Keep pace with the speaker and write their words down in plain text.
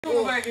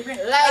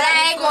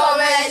Like,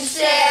 comment,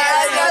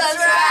 share,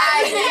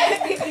 subscribe.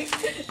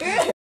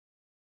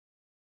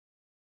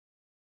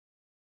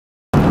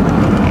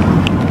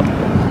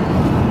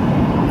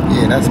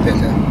 Yeah, that's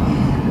better.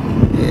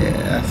 Yeah,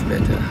 that's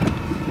better.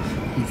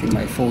 You see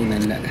my phone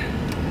and that.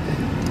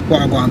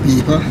 What about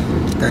people?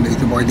 Then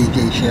it's about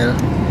DJ Shell.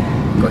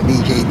 Got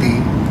DJ D.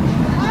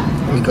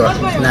 We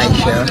got Night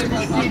Shell.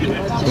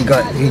 We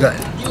got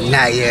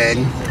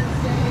Nyan.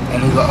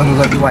 And we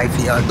got the wife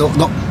here. Don't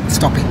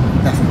stop it.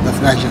 That's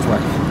Nigel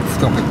wife.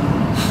 Stop it.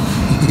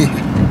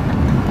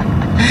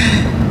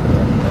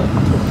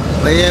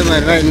 But yeah,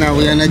 man, right now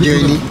we're on a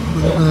journey.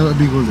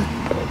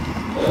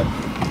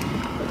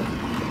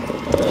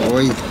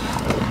 Boy,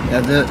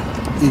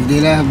 if they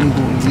don't have big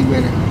holes, we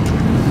better.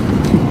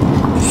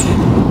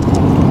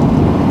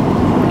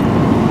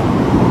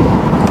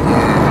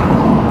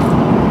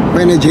 Yeah.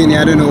 We're on a journey, I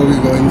don't know where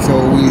we're going, so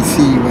we'll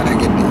see when I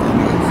get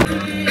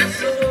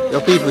there. Yo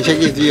people, check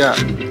this view out.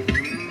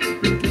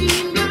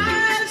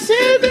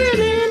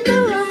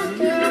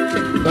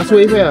 That's what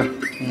you're here?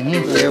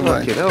 Yeah,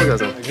 man.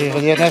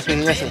 Okay, that's me.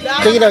 Yes,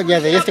 take it out,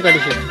 guys. Just take out the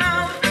shit.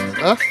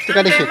 Huh? Take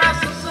out the shit.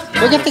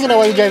 Don't just take it out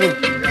while you're driving.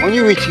 When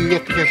you reach, you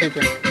get to your shit.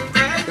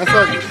 That's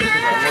all.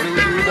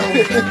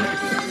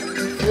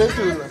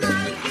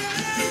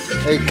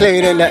 Hey, clear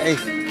it in that. Hey.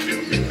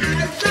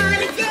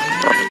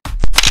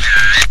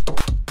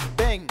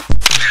 Bang.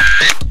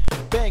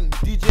 Bang.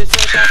 DJ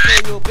Shell Cafe,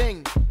 yo,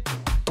 bang.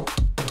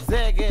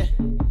 Zege.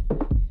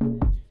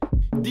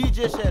 DJ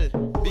Shell,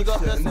 big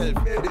up yourself.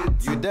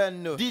 You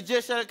don't know.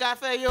 DJ Shell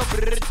Cafe, yo,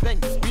 brrr, bang.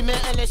 We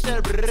make LA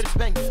Shell, brrr,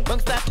 bang. Bang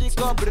start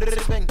liquor,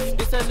 brrr, bang.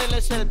 This is LA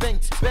Shell, bang,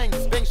 bang.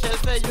 Bang Shell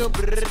Fair, yo,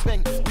 brrr,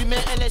 bang. We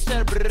make LA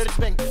Shell, brrr,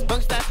 bang.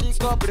 Bang start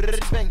liquor, brrr,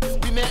 bang.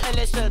 We make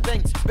LA Shell,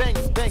 bang, bang,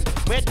 bang.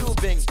 Medu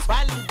bang,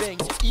 Bali bang.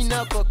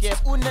 Ina koke,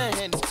 una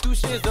hen.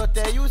 Touche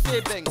zote, you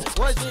say bang.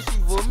 Waje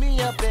shivo, mi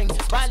a bang.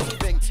 Bali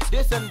bang,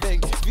 desen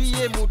bang.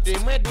 Vie mute,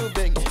 medu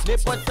bang. Ne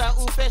pot sa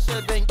ou fe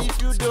Shell bang.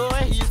 If you do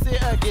it, he say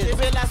again.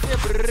 Sebela say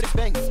brrr,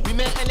 bang. We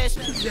make LA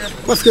Shell.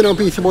 What's going on,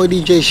 people? It's your boy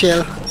DJ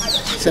Shell,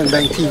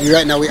 St.Bank TV.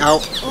 Right now we're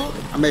out.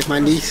 I'm with my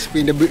niece.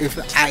 We're in the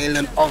beautiful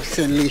island of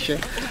St. Lucia.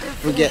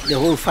 We get the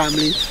whole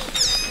family.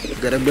 We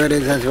got the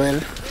brothers as well.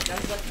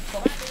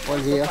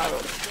 What's here?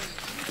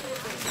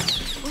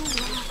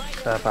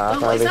 Oh,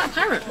 is that a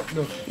parrot?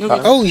 No.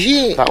 Oh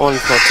shit! That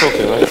one's not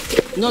talking,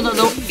 right? No.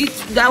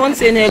 That one's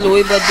saying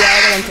hello, but the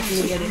other one's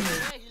talking together.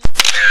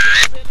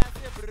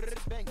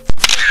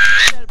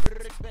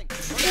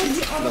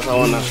 That's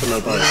our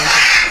national park.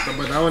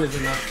 But that one is a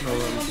national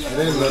one. I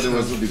didn't know there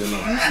was to be the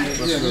national.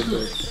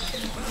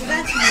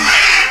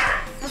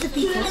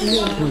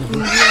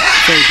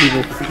 Sorry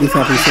people, this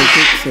happens so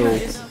quick, so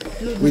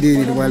we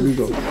did it while we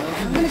go.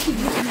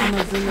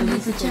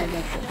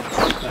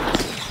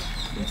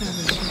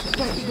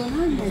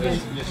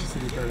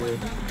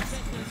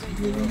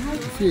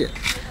 See it?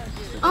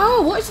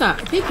 Oh, what is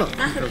that? A peacock? The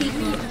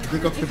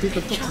peacock talks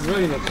is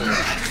very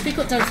nice.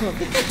 Peacock don't talk.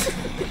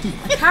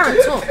 A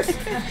parrot talks. A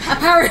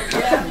parrot.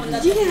 Yeah.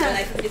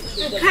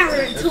 A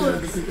parrot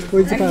talks.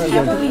 Where's the parrot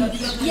gone?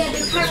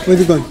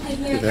 Where's it gone?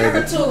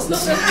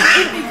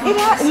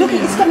 Look,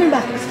 it's coming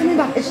back. It's coming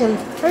back. Eshel.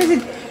 Where is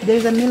it?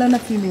 There's a male and a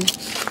female.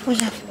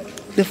 What's that?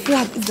 The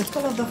flag. Is the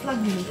color of the flag,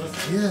 you know?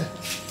 Yeah.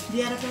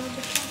 The other color of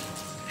the flag?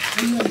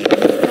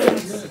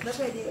 That's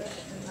why they...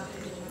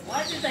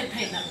 Why did they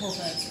paint that poor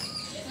bird?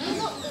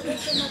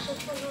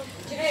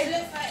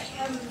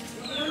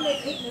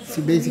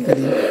 So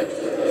basically,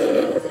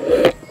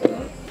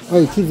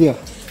 oh, Kivia.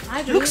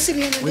 Look,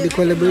 Syrian. What do you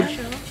call the bird?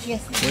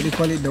 Yes. What do you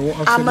call it? The what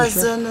of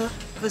Amazon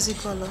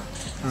versicolor.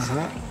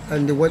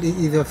 And what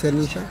is of St.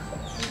 Lucia?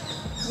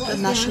 The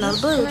national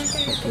bird.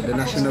 Okay, the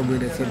national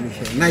bird of St.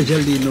 Lucia.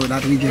 Nigel didn't know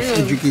that, we just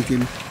educate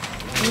him.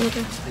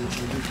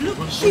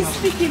 Look, she's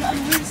speaking and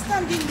we're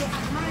standing there.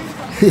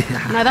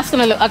 No, that's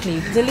gonna look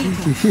ugly. Delete.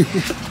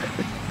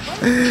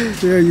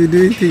 Yeah, you're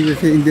doing things with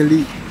saying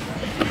delete.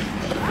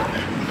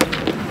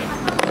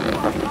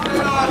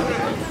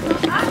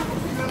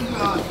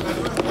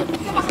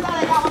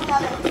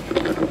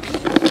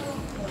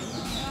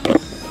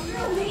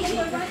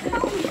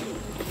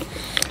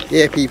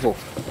 Yeah, people.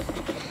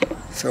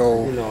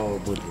 So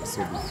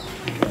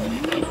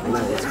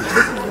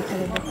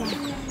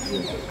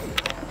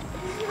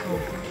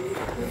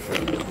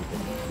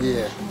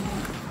yeah.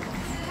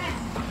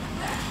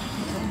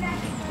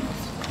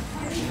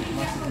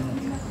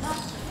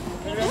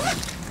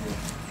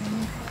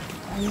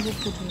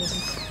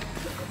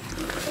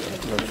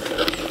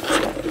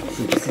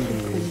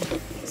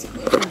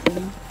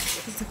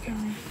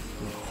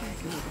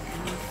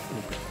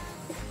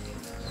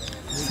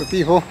 So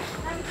people,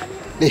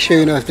 they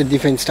showing us the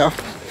different stuff.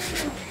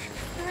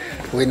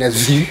 We're in a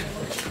zoo.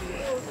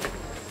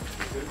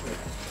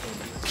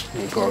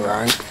 We go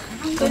around.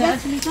 So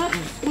that's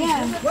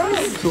yeah.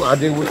 So are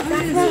they with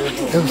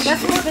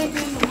That's what they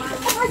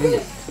do.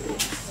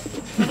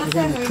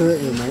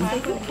 curtain, man.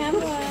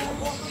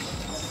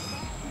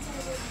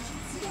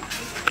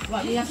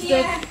 What, you have to do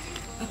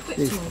a quick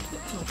tour.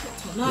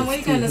 No, where are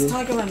you going? There's a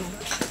tiger running.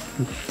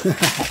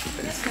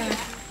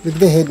 Look at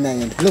the head now.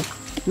 Look.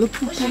 Look.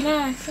 Did you see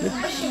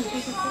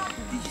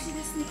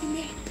the snake in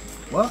there?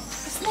 What? A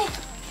snake.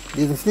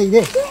 There's a snake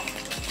there.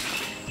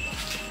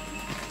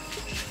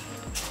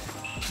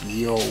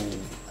 Yo.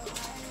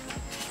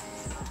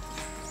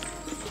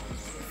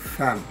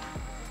 Fam.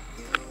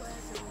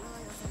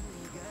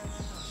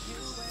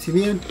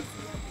 Simeon?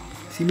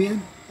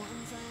 Simeon?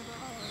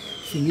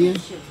 Simeon?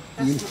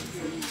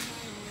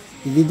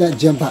 You did not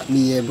jump at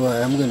me here,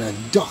 boy. I'm gonna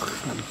duck,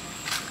 fam.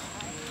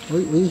 What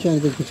are you trying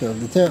to take a picture of?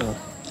 The turtle?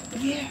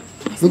 Yeah.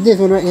 Look this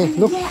one right here.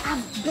 Look. Yeah,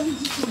 I'm going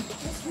to.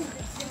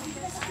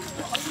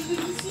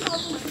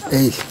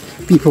 Hey,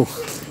 people,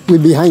 we're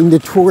behind the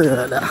tour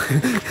right now.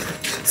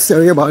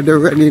 Sorry about the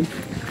running.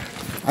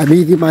 I'm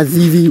eating my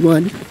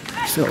ZV1,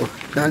 so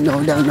don't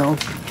know.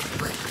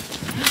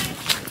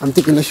 I'm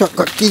taking a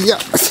shortcut here.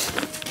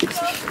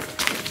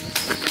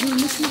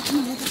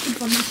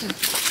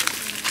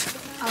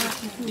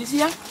 You see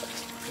her?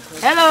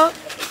 Hello.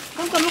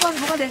 Come, look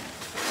at there.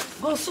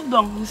 Go sit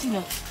down. You see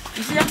her?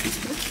 You see her?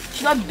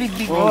 She's not big.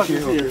 Okay.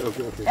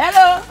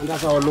 Hello. And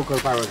that's our local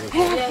parrot.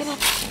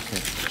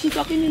 Yes. She's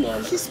talking, you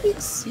know. She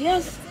speaks.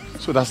 Yes.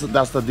 So that's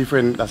a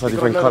different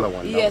color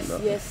one. Yes.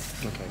 Okay.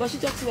 But she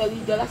talks well.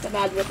 The last time I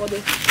had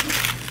recorded.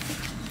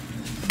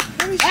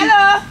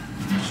 Hello.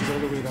 She's all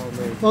the way down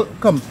there. Oh,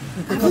 come.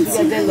 Come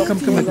Come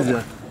back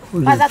here.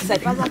 Pass that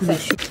side.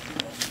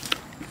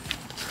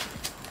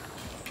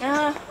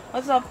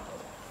 What's up?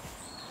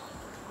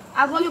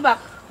 I'll call you back.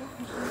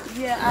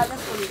 Yeah, I'll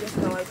just call you just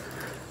now.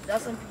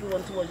 There's some people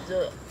want to watch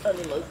the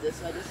animals there,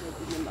 so I just want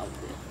to put them out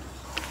there.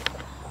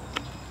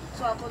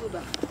 So I'll call you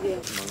back.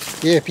 Yeah.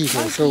 Yeah,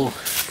 people, so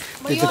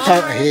there's a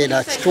parrot here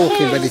that's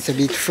talking, but it's a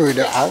bit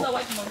further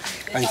out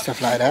and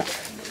stuff like that.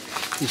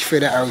 It's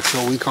further out,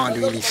 so we can't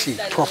really see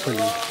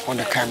properly on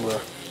the camera.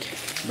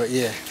 But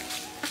yeah.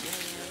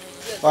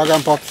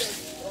 Welcome, Pops.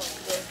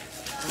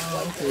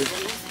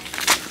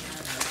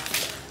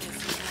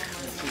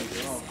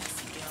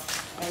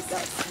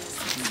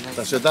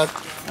 That's your dad?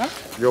 Huh?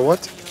 Your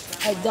what?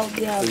 I doubt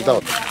they have. You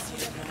doubt?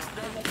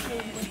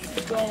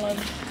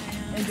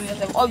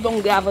 All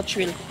down they have a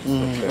trail.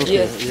 Okay,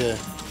 Yes. yeah.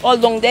 All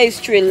down there is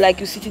trail, like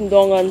you sitting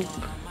down on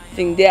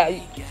thing.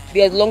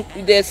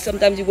 There's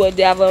sometimes you go,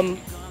 they have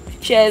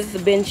chairs,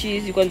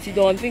 benches, you can sit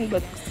down on thing,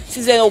 but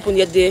since they're open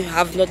yet, they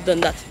have not done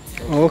that.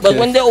 Okay. But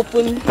when they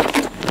open,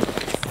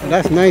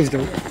 That's nice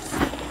though.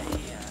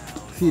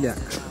 See that?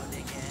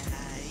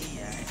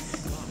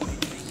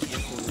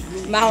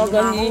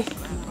 mahogany,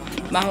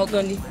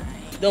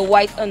 the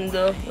white and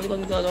the, what do you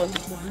call it, the other one?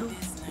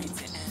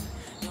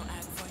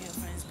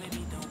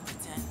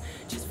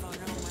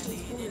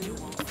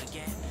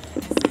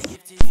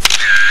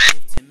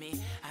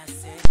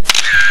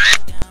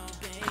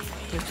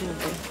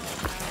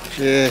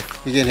 Yeah,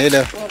 you can hear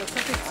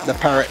the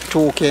parrot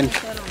talking.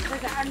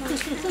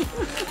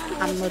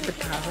 I'm not the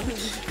parrot.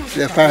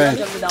 The parrot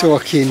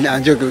talking,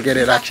 and you could get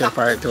an actual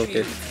parrot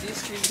talking.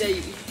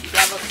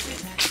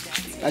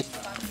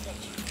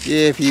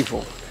 Yeah,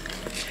 people.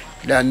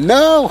 Don't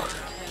know.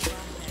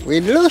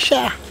 With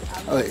Lucia.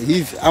 Oh,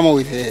 I'm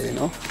always here, you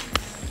know.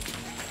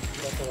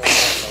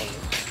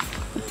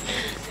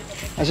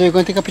 So you're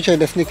going to take a picture of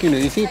the snake, you know,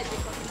 you see?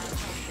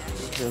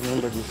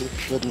 Remember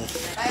this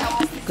goodness.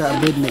 Got a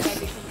bed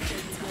nest.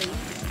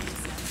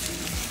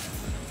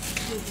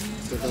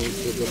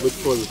 It's a bit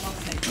full.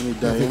 I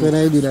think when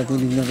I do that,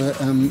 there's never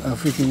a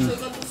freaking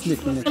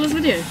snake in it.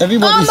 Video.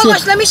 Everybody Oh my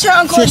gosh, let me show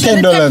Uncle say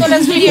the $10.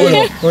 $10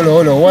 video.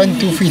 Hold on. 1,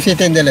 2, 3, say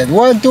 $10.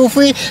 1, 2,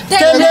 3,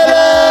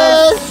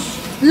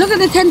 $10. Look at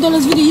the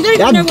 $10 video. You don't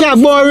even know That cat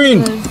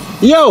boring.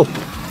 Yo,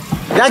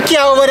 that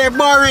cat over there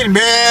boring,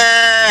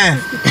 man.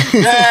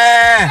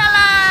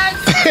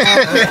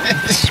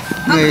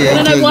 I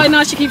don't know why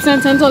now she keeps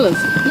saying $10.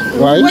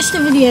 Why? Watch the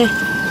video.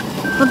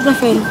 What's the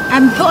thing?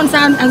 I'm put on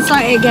sound and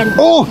start it again.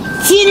 Oh,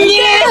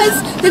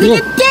 $10! They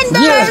get $10!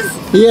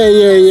 Yeah.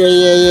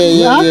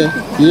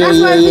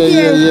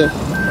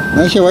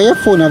 Now, why your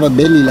phone have a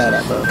belly like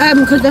that, bro?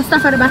 Because there's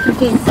stuff at the back of the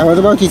case. I was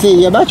about to say,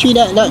 your battery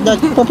that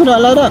popping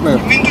out like that, bro.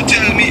 You mean to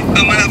tell me I'm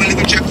gonna have a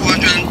little check for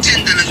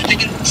 $110? You're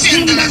taking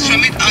 $10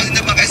 from it? I was in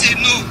the back. I said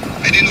no.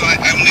 I didn't know. I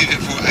haven't lived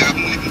here for. I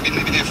haven't been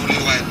living here for a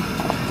little while.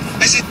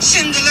 I said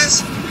 $10.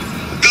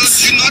 Girls,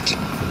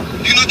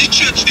 you know the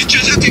church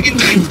are taking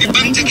time. The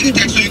bank taking the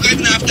tax, so you guys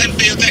don't have time to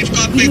pay your tax.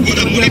 Can't pay good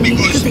money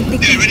because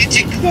they already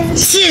take $10.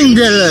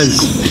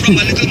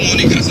 from a little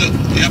money. So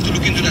they have to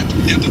look into that.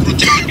 They have to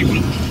protect the people.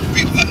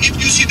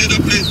 If you see they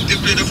play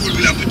the fool,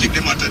 we'll have to take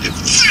them out of there.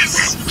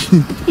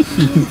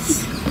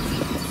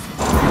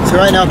 So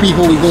right now,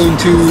 people, we're going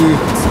to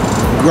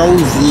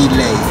Rosie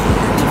Lake.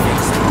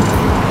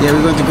 Yeah,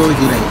 we're going to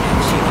Rosie Lake.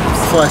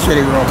 Before I said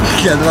it wrong,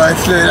 because I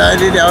said I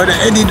didn't want to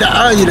edit that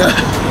out, you know.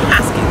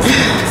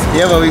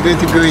 Yeah, but we're going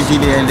to Rosie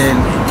Lake, and then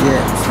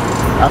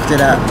after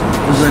that,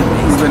 we're going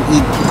to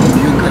eat,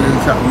 drink a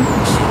little something,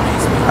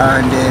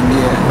 and then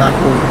back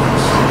home.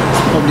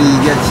 Probably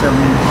get some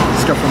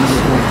stuff on the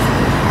way home.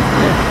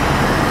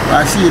 Yeah.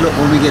 I'll see you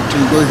when we get to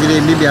Rosie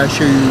Lake. Maybe I'll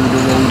show you the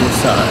road is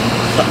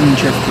something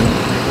interesting.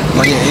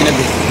 But yeah, in a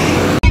bit.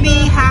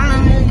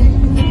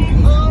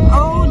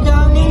 Oh,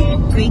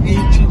 darling, bring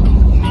it to me.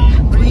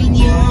 Bring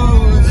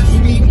your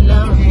sweet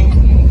love.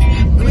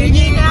 Bring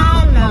it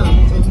down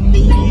to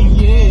me,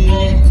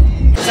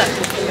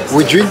 yeah.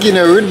 We're drinking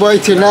a Rude Boy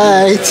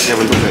tonight.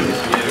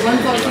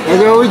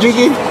 What are we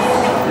drinking?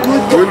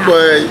 Good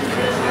boy.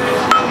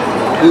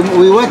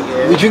 We what?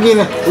 We're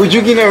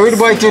drinking a Rude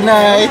Boy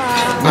tonight.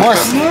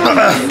 Must.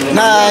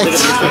 Night.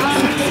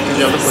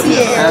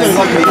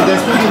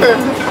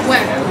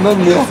 Where?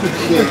 Monday.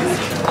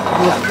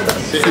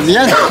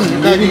 Bien,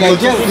 baby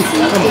Niger.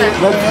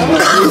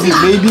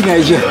 Baby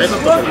Niger.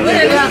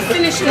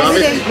 Finish I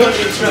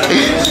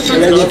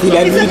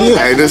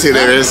don't see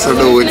the rest of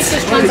the woods.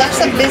 That's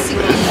a basic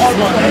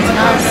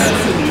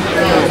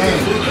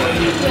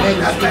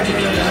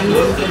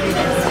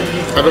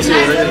I don't see the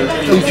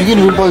rest. Are you drinking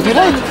Rude Boy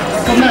tonight?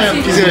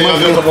 Is it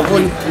a cup of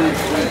phone?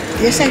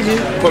 Yes, I do.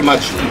 Full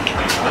match.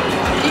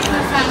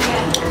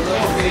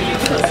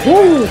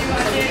 Woo.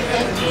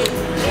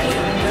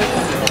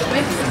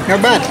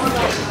 Not bad.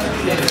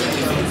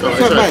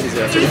 Not bad.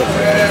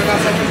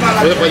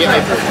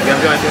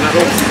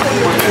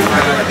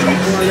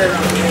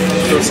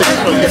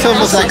 It's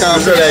almost like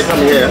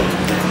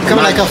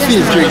a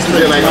field drink.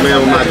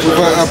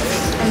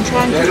 I'm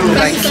trying to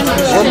Like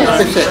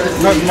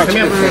 1%, not much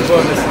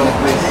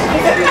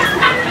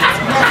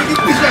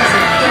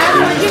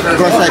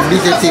because like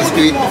bitter taste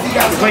to it.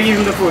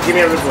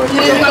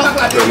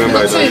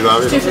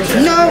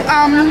 No,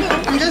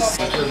 I'm just.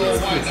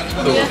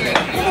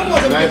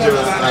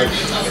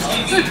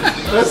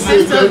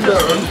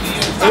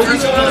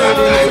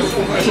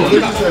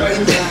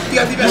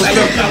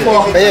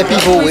 But yeah,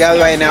 people, we are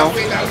right now.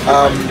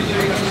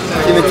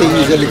 Everything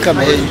usually come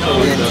here and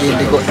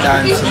they got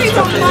dance and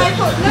stuff like that.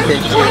 They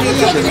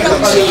usually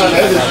come here.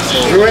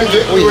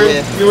 So we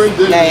here.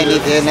 Now I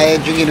need there. Now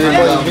you're drinking Rude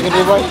Boy. You drinking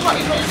Rude Boy?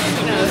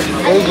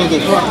 What are you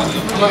drinking?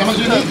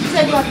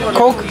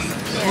 Coke?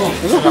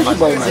 It's a Rude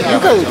Boy, man. You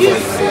got Rude Boy.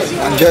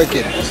 I'm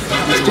joking.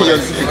 It's too young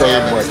to drink a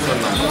Rude Boy.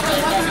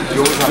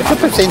 What's the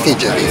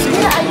percentage of this?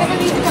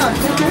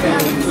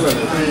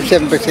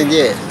 7%,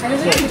 yeah.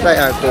 It's like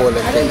alcohol and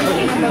things.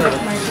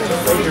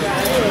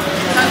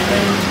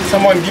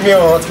 Someone give me a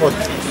hotspot.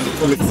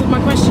 This is my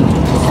question.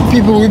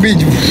 People we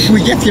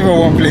get here from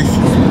one place.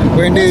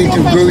 When they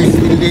to go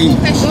into the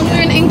When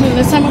we're in England,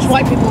 there's so much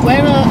white people. Why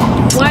are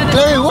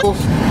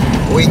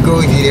the we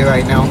go here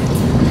right now.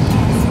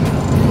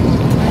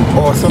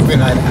 Or something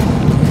like that.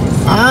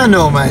 I don't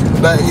know, man.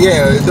 But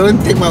yeah,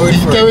 don't take my word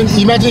for it.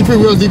 Imagine if we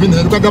were living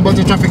there. Look at the bunch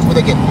of traffic for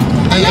the kid.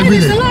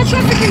 there's a lot of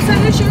traffic in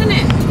St. Lucia, isn't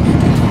it?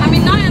 I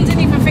mean, Nyan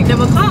didn't even think there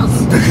were cars.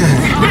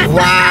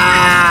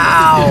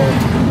 Wow!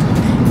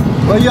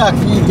 Well, you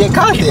actually get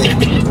caught there.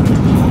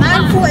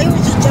 I thought it was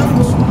just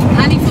jungle.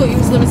 And he thought he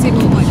was going to see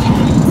more white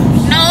people.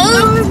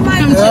 No, it was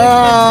my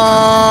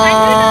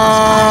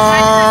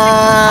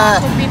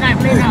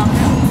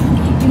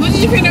What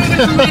did you think they were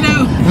going to play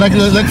now?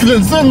 Like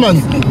Flintstone, man.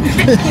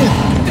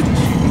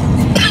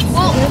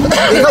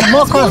 They got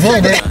more cars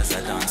here.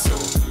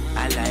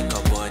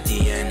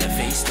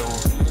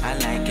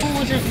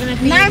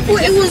 I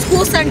thought it was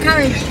horse and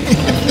carriage.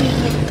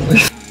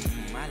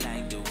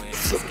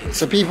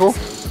 So people,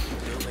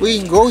 we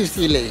can go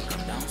to LA.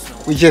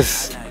 We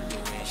just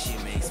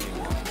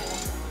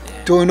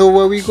don't know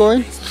where we're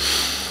going.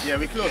 Yeah,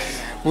 we close.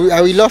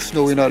 Are we lost?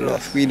 No, we're not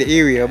lost. We're in the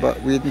area,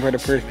 but we're waiting for the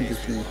person to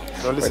see.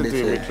 Don't listen to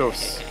him, we're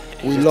close.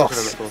 We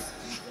lost.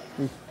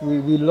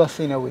 We lost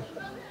in a way.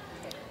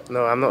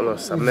 No, I'm not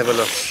lost. I'm never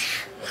lost.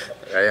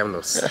 I am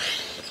lost.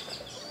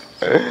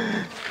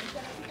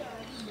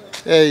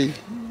 Hey.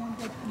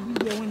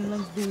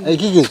 Hey,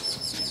 Kiki.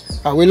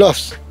 Are we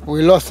lost?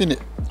 We lost in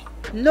it.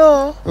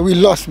 No, We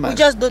lost, man. we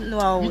just don't know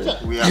how.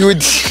 You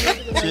would. See,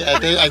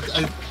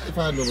 if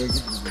I know,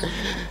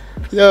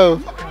 Yo.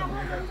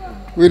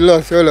 We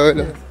lost. Hold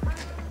on.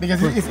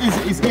 because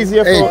it's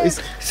easier for. Hey,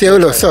 say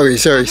hello. Sorry.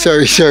 It's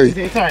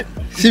alright.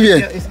 See me.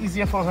 It's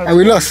easier for her. Are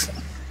we lost?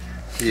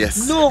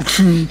 Yes. No,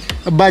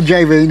 A bad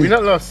driver, We're innit?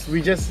 not lost.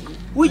 We just.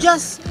 we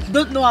just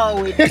don't know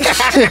how way.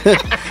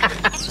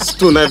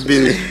 Stone have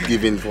been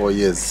given for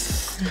years.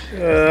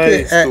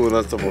 Stone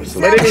not supposed to.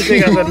 But let me say,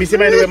 guys, me see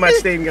by the way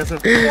match time, guys.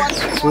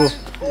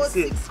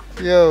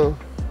 Yo.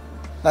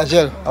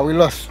 Nigel, are we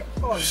lost?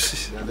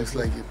 That looks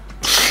like it.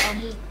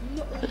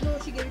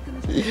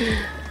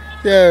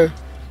 Yeah.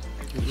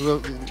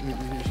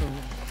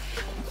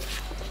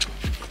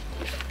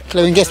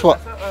 Clevin, guess what?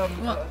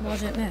 What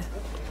was it there?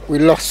 We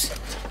lost.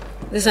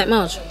 This ain't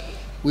Marge.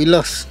 We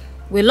lost.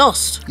 We're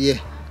lost. Yeah.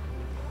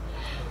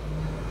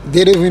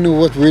 They don't even know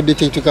what road they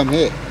take to come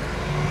here.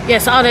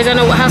 Yes, they don't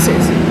know what house it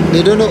is.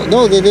 They don't know.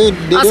 No, they don't.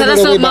 They Oh, don't so know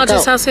that's the way not back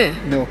Marge's out. house here.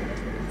 No,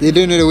 they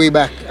don't know the way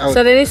back out.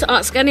 So they need to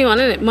ask anyone,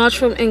 innit? Marge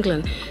from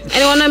England.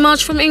 Anyone know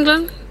Marge from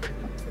England?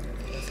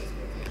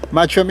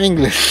 Match from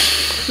England.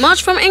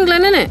 Marge from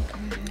England, innit?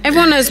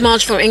 Everyone knows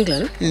Marge from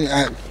England.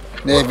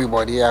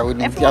 Everybody, I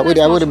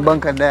wouldn't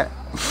bunk on that.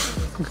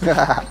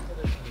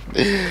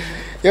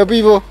 Yo,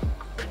 people.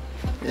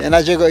 Yeah,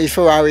 Nigel got his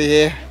Ferrari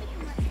here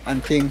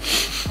and thing.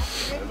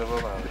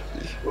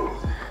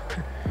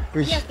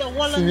 Which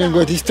even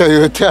got this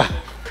Toyota.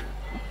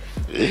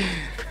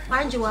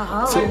 Find you a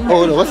home. So,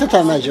 oh no, what's the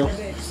time now, Joe?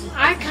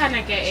 I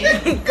kinda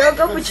get it.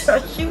 Go put your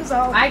shoes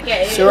on. I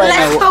get it. So right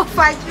Let's now, go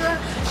find you.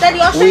 Daddy,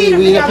 I'll show you the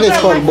we in a video. place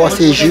called Boss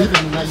Asia.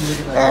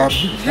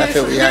 I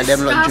feel we are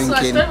them lot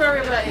drinking,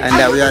 and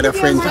that we are the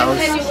friend's house.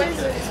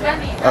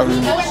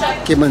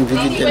 Came and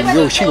visited them.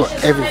 Yo, she got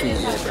everything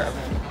here, bro.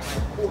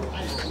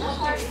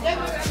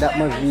 That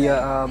must be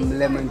a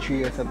lemon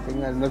tree or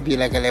something. That must be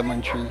like a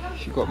lemon tree.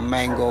 She got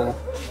mango.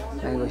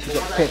 She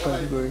got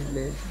peppers growing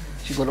there.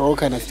 She got all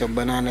kind of stuff.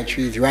 Banana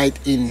trees right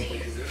in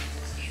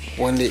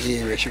one day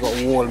area. She got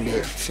wall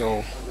built,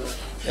 so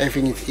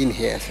everything is in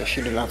here. So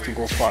she don't have to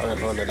go far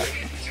and all of that.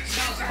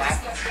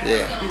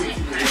 Yeah.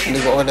 And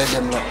they got all of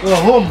them. Like,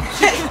 home.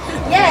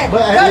 Yeah.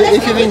 But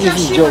if you think this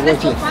is a joke,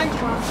 watch it.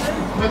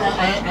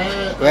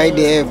 Right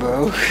there,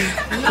 bro. You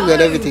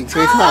got everything.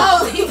 So it's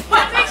nice.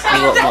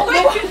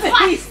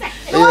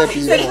 Yeah,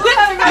 people.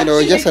 You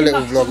know, just a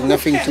little vlog,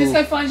 nothing too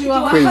crazy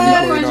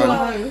going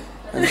on.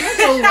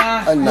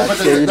 And that,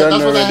 so you don't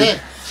know already.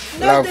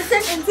 Love.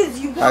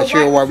 I'll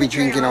show you what we're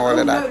drinking and all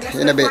of that.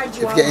 In a bit,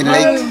 it's getting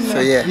late, so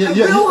yeah.